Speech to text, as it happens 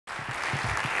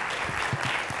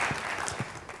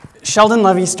Sheldon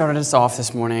Levy started us off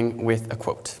this morning with a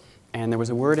quote, and there was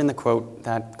a word in the quote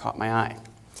that caught my eye.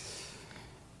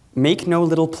 Make no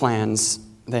little plans.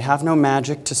 They have no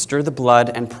magic to stir the blood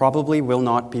and probably will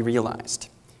not be realized.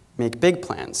 Make big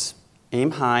plans.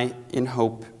 Aim high in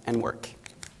hope and work.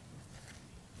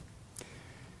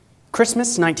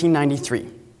 Christmas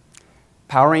 1993.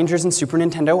 Power Rangers and Super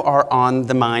Nintendo are on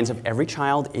the minds of every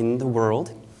child in the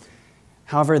world.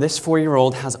 However, this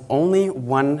 4-year-old has only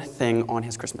one thing on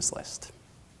his Christmas list: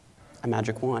 a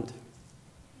magic wand.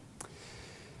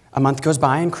 A month goes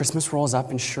by and Christmas rolls up,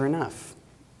 and sure enough,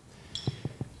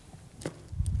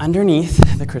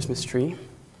 underneath the Christmas tree,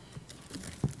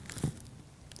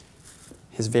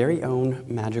 his very own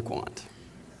magic wand.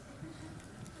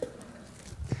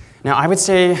 Now, I would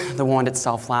say the wand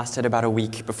itself lasted about a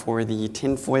week before the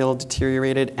tinfoil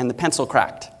deteriorated and the pencil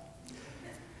cracked.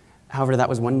 However, that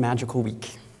was one magical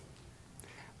week.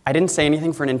 I didn't say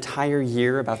anything for an entire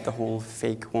year about the whole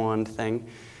fake wand thing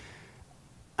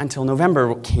until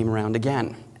November came around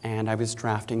again, and I was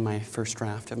drafting my first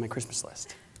draft of my Christmas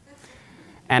list.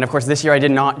 And of course, this year I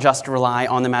did not just rely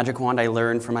on the magic wand. I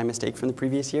learned from my mistake from the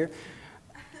previous year.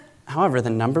 However, the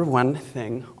number one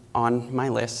thing on my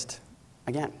list,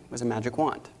 again, was a magic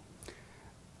wand.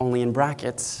 Only in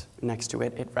brackets, next to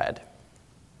it, it read,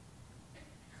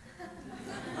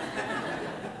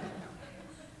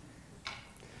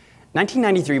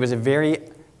 "1993 was a very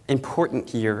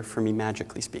important year for me,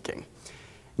 magically speaking,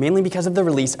 mainly because of the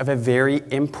release of a very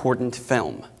important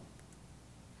film."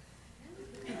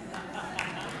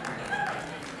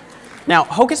 Now,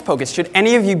 hocus pocus, should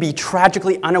any of you be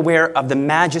tragically unaware of the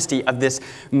majesty of this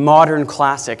modern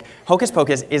classic, Hocus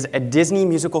Pocus is a Disney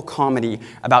musical comedy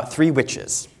about 3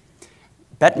 witches: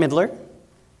 Bette Midler,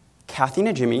 Kathy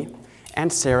Najimy,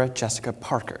 and Sarah Jessica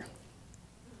Parker.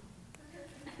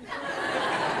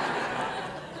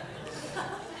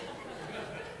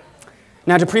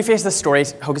 Now, to preface this story,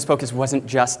 Hocus Pocus wasn't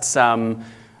just some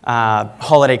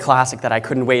holiday classic that I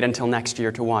couldn't wait until next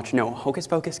year to watch. No, Hocus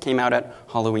Pocus came out at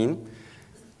Halloween,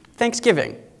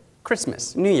 Thanksgiving,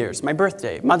 Christmas, New Year's, my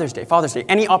birthday, Mother's Day, Father's Day.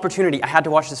 Any opportunity I had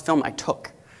to watch this film, I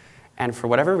took. And for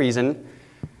whatever reason,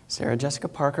 Sarah Jessica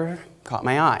Parker caught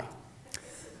my eye.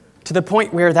 To the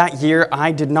point where that year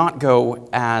I did not go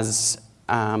as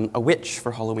a witch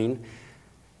for Halloween,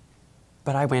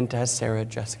 but I went as Sarah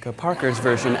Jessica Parker's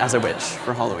version as a witch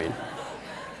for Halloween.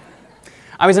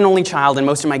 I was an only child, and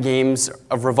most of my games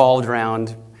revolved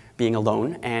around being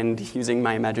alone and using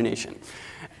my imagination.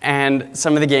 And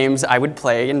some of the games I would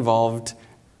play involved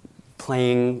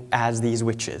playing as these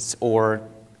witches, or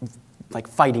like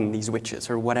fighting these witches,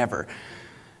 or whatever.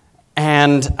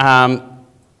 And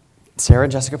Sarah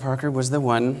Jessica Parker was the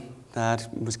one that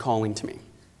was calling to me.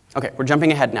 Okay, we're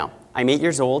jumping ahead now. I'm 8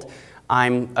 years old.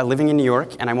 I'm living in New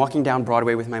York, and I'm walking down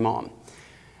Broadway with my mom.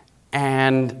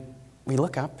 And we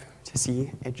look up to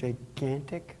see a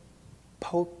gigantic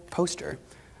poster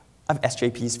of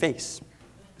SJP's face,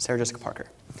 Sarah Jessica Parker.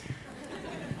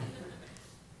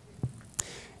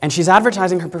 And she's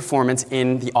advertising her performance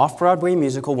in the off-Broadway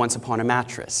musical Once Upon a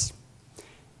Mattress.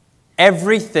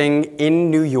 Everything in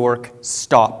New York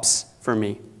stops for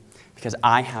me because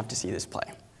I have to see this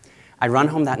play. I run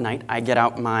home that night, I get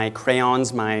out my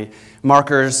crayons, my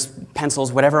markers,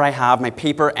 pencils, whatever I have, my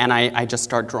paper, and I just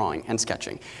start drawing and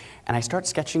sketching. And I start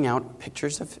sketching out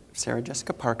pictures of Sarah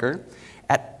Jessica Parker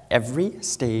at every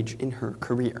stage in her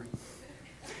career.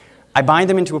 I bind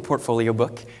them into a portfolio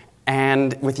book,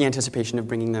 and with the anticipation of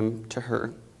bringing them to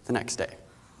her the next day.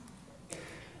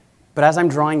 But as I'm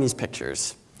drawing these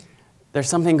pictures, there's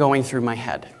something going through my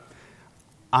head.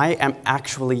 I am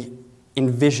actually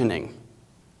envisioning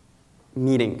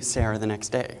meeting Sarah the next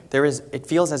day. It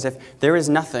feels as if there is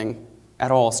nothing at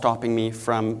all stopping me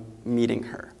from meeting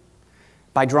her.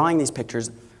 By drawing these pictures,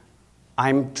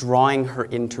 I'm drawing her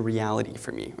into reality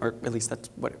for me, or at least that's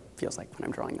what it feels like when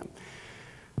I'm drawing them.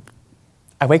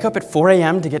 I wake up at 4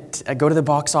 a.m. to go to the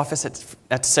box office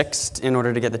at 6 in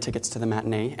order to get the tickets to the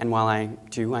matinee, and while I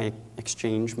do, I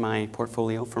exchange my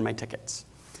portfolio for my tickets,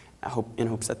 in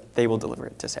hopes that they will deliver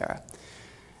it to Sarah.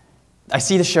 I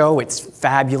see the show, it's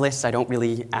fabulous. I don't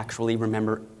really actually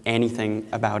remember anything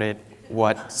about it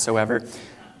whatsoever.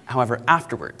 However,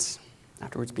 afterwards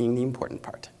being the important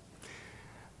part.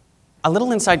 A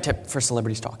little inside tip for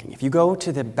celebrity stalking. If you go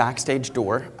to the backstage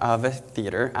door of a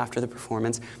theater after the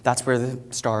performance, that's where the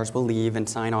stars will leave and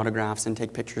sign autographs and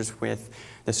take pictures with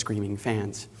the screaming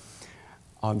fans.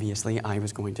 Obviously, I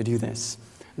was going to do this.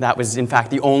 That was, in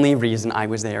fact, the only reason I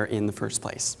was there in the first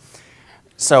place.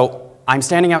 So I'm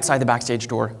standing outside the backstage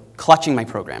door, clutching my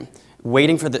program,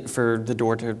 waiting for the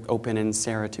door to open and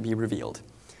Sarah to be revealed.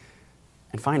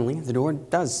 And finally, the door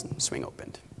does swing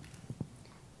open.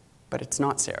 But it's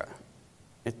not Sarah.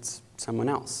 It's someone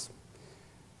else.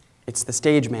 It's the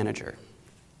stage manager.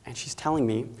 And she's telling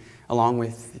me, along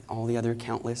with all the other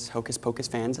countless Hocus Pocus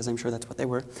fans, as I'm sure that's what they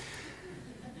were,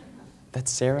 that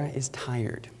Sarah is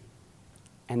tired.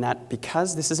 And that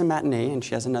because this is a matinee and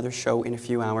she has another show in a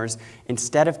few hours,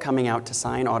 instead of coming out to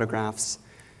sign autographs,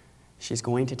 she's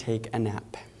going to take a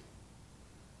nap.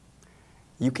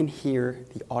 You can hear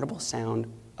the audible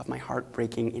sound of my heart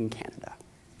breaking in Canada.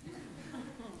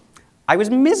 I was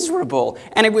miserable,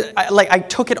 and I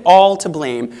took it all to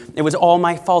blame. It was all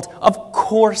my fault. Of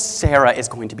course Sarah is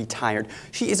going to be tired.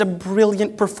 She is a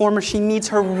brilliant performer. She needs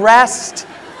her rest.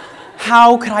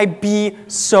 How could I be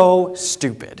so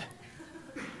stupid?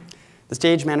 The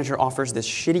stage manager offers this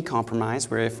shitty compromise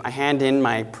where if I hand in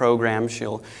my program,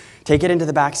 she'll take it into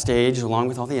the backstage along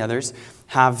with all the others,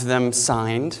 have them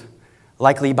signed,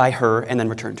 likely by her, and then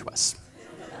return to us.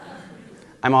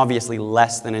 I'm obviously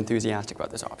less than enthusiastic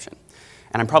about this option.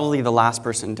 And I'm probably the last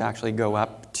person to actually go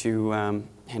up to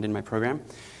hand in my program.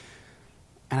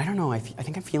 And I don't know, I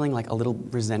think I'm feeling like a little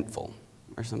resentful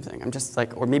or something. I'm just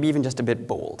like, or maybe even just a bit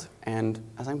bold. And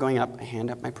as I'm going up, I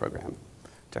hand up my program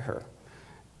to her.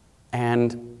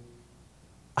 And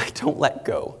I don't let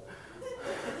go.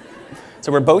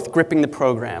 So we're both gripping the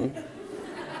program.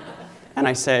 And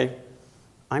I say,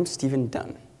 "I'm Stephen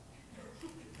Dunn."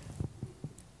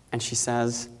 And she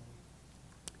says,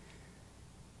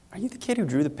 "Are you the kid who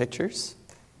drew the pictures?"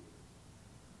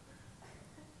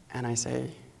 And I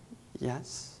say,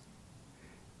 "Yes."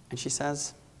 And she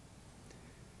says,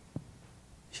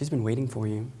 "She's been waiting for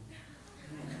you."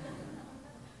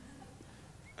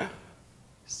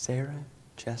 Sarah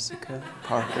Jessica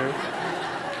Parker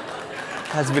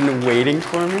has been waiting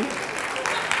for me?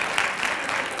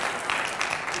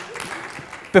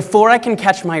 Before I can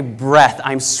catch my breath,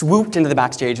 I'm swooped into the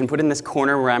backstage and put in this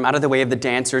corner where I'm out of the way of the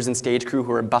dancers and stage crew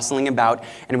who are bustling about,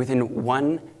 and within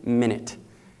 1 minute,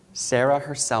 Sarah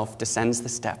herself descends the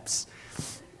steps.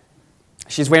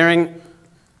 She's wearing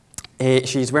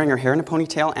her hair in a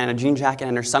ponytail and a jean jacket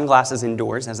and her sunglasses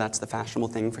indoors, as that's the fashionable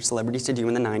thing for celebrities to do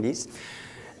in the 90s.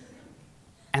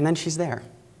 And then she's there,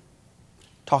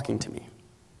 talking to me,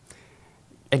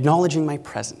 acknowledging my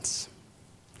presence.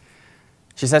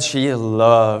 She says she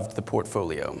loved the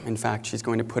portfolio. In fact, she's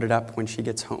going to put it up when she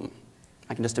gets home.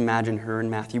 I can just imagine her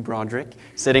and Matthew Broderick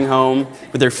sitting home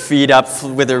with their feet up,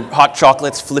 with their hot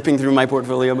chocolates flipping through my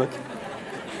portfolio book.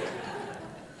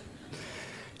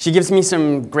 She gives me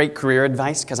some great career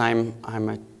advice because I'm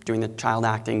doing the child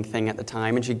acting thing at the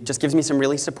time, and she just gives me some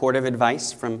really supportive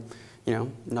advice from,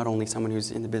 not only someone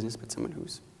who's in the business, but someone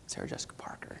who's Sarah Jessica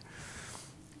Parker.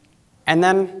 And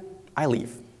then I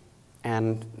leave.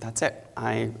 And that's it.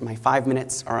 My 5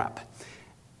 minutes are up.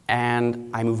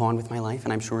 And I move on with my life,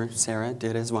 and I'm sure Sarah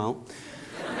did as well.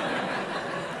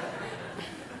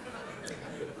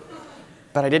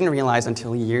 But I didn't realize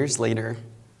until years later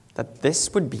that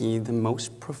this would be the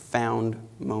most profound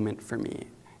moment for me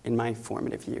in my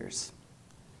formative years.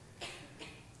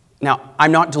 Now,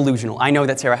 I'm not delusional. I know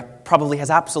that Sarah probably has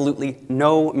absolutely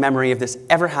no memory of this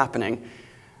ever happening.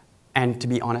 And to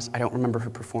be honest, I don't remember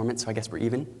her performance, so I guess we're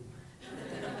even.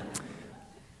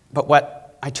 But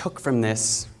what I took from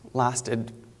this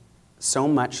lasted so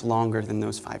much longer than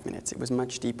those 5 minutes. It was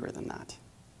much deeper than that.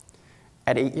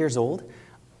 At 8 years old,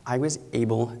 I was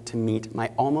able to meet my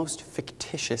almost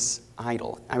fictitious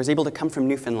idol. I was able to come from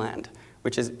Newfoundland,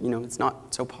 which is, it's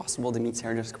not so possible to meet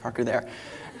Sarah Jessica Parker there.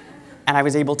 And I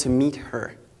was able to meet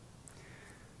her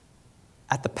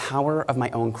at the power of my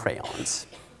own crayons.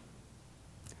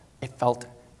 It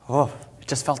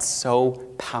just felt so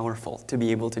powerful to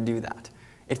be able to do that.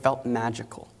 It felt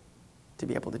magical to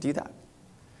be able to do that.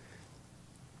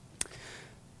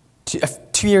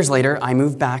 2 years later, I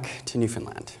moved back to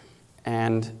Newfoundland,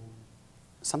 and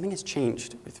something has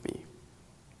changed with me.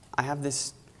 I have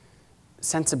this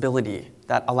sensibility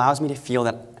that allows me to feel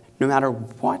that no matter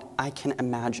what I can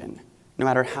imagine, no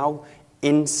matter how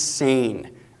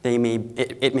insane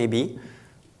it may be,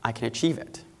 I can achieve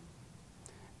it.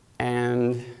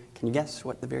 And can you guess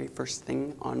what the very first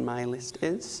thing on my list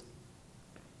is?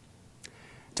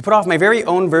 To put off my very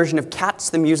own version of Cats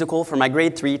the Musical for my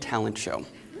grade 3 talent show.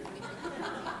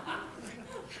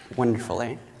 Wonderful,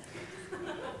 eh?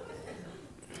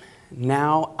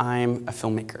 Now I'm a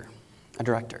filmmaker, a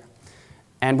director.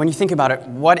 And when you think about it,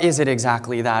 what is it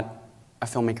exactly that a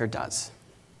filmmaker does?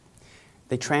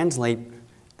 They translate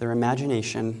their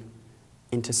imagination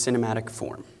into cinematic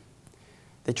form.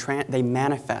 They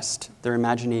manifest their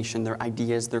imagination, their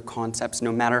ideas, their concepts,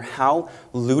 no matter how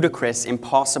ludicrous,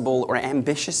 impossible, or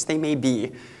ambitious they may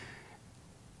be.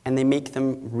 and they make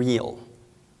them real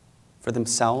for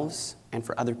themselves and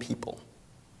for other people.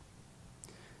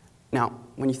 Now,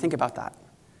 when you think about that,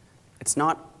 it's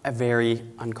not a very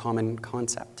uncommon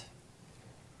concept.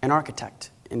 An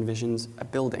architect envisions a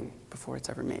building before it's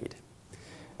ever made.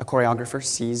 A choreographer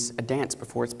sees a dance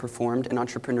before it's performed. An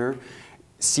entrepreneur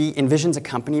envisions a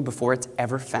company before it's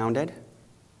ever founded.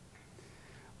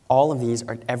 All of these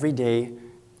are everyday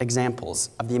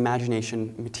examples of the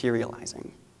imagination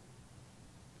materializing.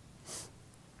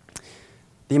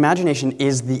 The imagination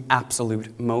is the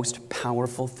absolute most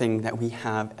powerful thing that we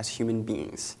have as human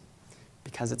beings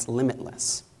because it's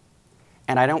limitless.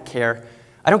 And I don't care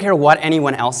what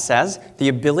anyone else says, the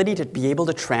ability to be able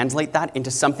to translate that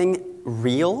into something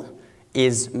real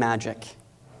is magic.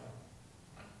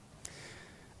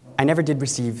 I never did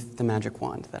receive the magic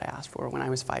wand that I asked for when I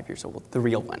was 5 years old, the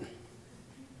real one.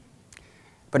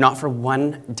 But not for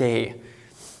one day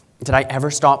did I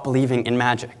ever stop believing in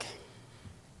magic.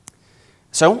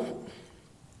 So,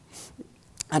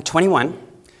 at 21,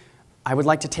 I would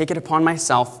like to take it upon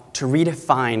myself to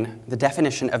redefine the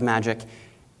definition of magic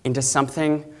into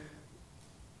something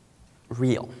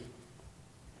real.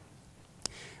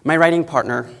 My writing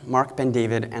partner, Mark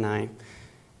Ben-David, and I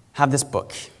have this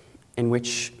book in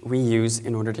which we use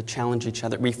in order to challenge each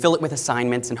other. We fill it with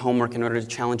assignments and homework in order to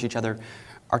challenge each other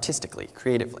artistically,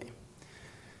 creatively.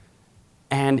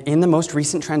 And in the most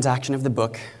recent transaction of the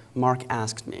book, Mark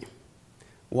asked me,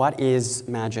 "What is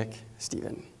magic,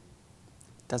 Stephen?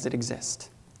 Does it exist?"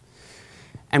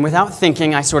 And without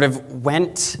thinking, I sort of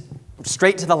went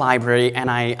straight to the library and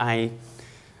I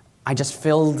just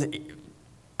filled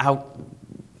out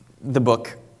the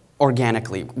book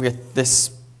organically with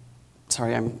this.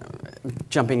 Sorry, I'm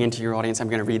jumping into your audience. I'm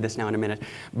going to read this now in a minute.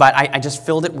 But I just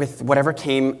filled it with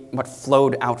what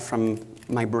flowed out from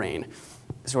my brain,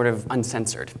 sort of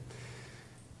uncensored.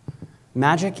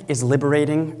 Magic is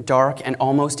liberating, dark, and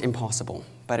almost impossible,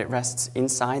 but it rests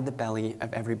inside the belly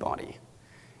of every body.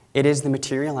 It is the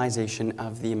materialization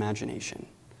of the imagination.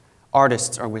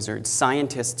 Artists are wizards,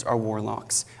 scientists are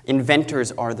warlocks,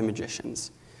 inventors are the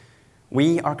magicians.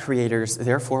 We are creators,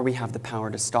 therefore we have the power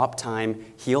to stop time,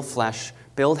 heal flesh,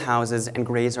 build houses, and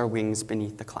graze our wings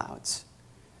beneath the clouds.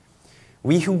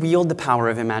 We who wield the power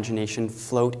of imagination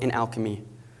float in alchemy.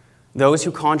 Those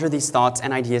who conjure these thoughts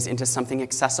and ideas into something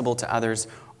accessible to others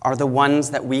are the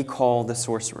ones that we call the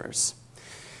sorcerers.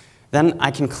 Then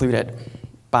I concluded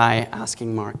by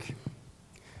asking Mark,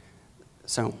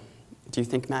 "So, do you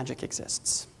think magic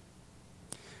exists?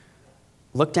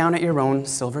 Look down at your own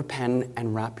silver pen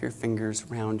and wrap your fingers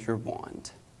round your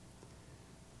wand."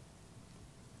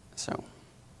 So,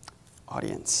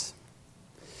 audience,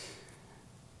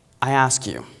 I ask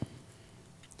you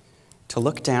to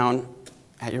look down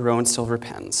at your own silver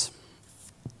pens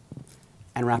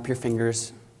and wrap your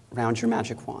fingers round your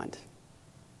magic wand.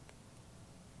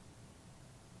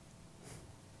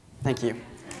 Thank you.